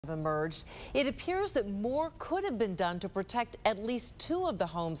Emerged. It appears that more could have been done to protect at least two of the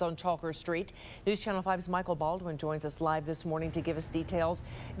homes on Chalker Street. News Channel 5's Michael Baldwin joins us live this morning to give us details.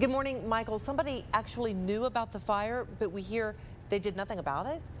 Good morning, Michael. Somebody actually knew about the fire, but we hear they did nothing about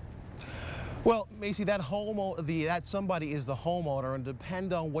it? Well, Macy, that somebody is the homeowner, and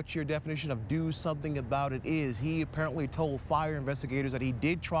depend on what your definition of do something about it is. He apparently told fire investigators that he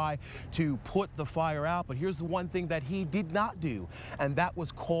did try to put the fire out, but here's the one thing that he did not do, and that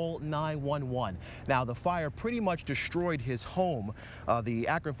was call 911. Now, the fire pretty much destroyed his home. The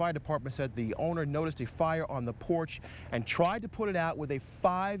Akron Fire Department said the owner noticed a fire on the porch and tried to put it out with a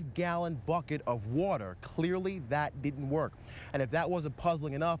 5-gallon bucket of water. Clearly, that didn't work. And if that wasn't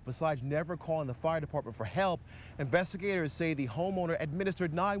puzzling enough, besides never calling the fire department for help, investigators say the homeowner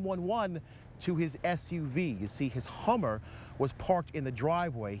administered 911 to his SUV. You see, his Hummer was parked in the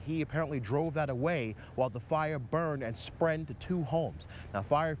driveway. He apparently drove that away while the fire burned and spread to two homes. Now,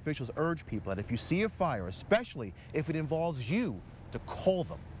 fire officials urge people that if you see a fire, especially if it involves you, to call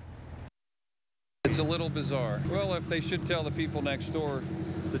them. It's a little bizarre. Well, if they should tell the people next door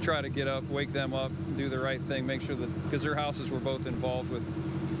to try to get up, wake them up, do the right thing, make sure that, because their houses were both involved with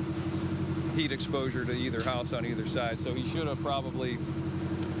heat exposure to either house on either side. So he should have probably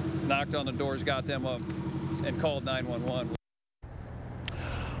knocked on the doors, got them up, and called 911.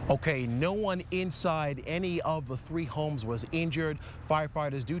 Okay, no one inside any of the three homes was injured.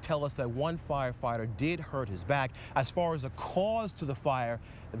 Firefighters do tell us that one firefighter did hurt his back. As far as a cause to the fire,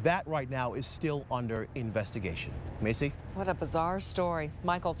 that right now is still under investigation. Macy? What a bizarre story.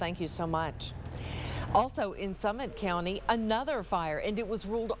 Michael, thank you so much. Also in Summit County, another fire, and it was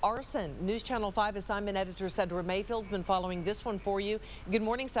ruled arson. News Channel 5 assignment editor Cedra Mayfield's been following this one for you. Good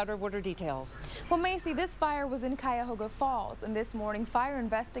morning, Cedra. What are details? Well, Macy, this fire was in Cuyahoga Falls, and this morning fire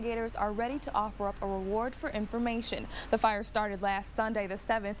investigators are ready to offer up a reward for information. The fire started last Sunday, the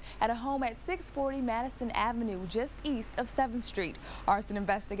 7th, at a home at 640 Madison Avenue, just east of 7th Street. Arson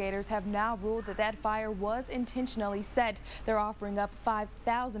investigators have now ruled that that fire was intentionally set. They're offering up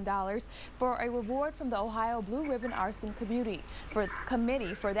 $5,000 for a reward from the Ohio Blue Ribbon Arson Committee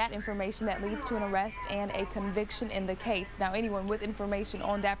for that information that leads to an arrest and a conviction in the case. Now, anyone with information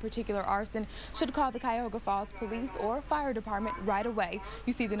on that particular arson should call the Cuyahoga Falls Police or Fire Department right away.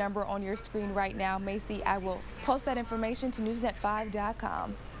 You see the number on your screen right now. Macy, I will post that information to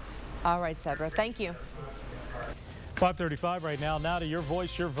newsnet5.com. All right, Cedra. Thank you. 5:35 right now. Now to your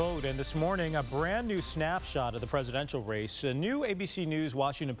voice, your vote. And this morning, a brand new snapshot of the presidential race. A new ABC News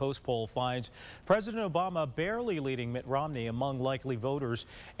Washington Post poll finds President Obama barely leading Mitt Romney among likely voters.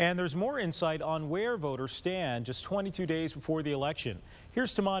 And there's more insight on where voters stand just 22 days before the election.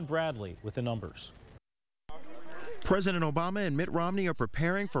 Here's Tamon Bradley with the numbers. President Obama and Mitt Romney are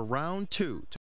preparing for round two.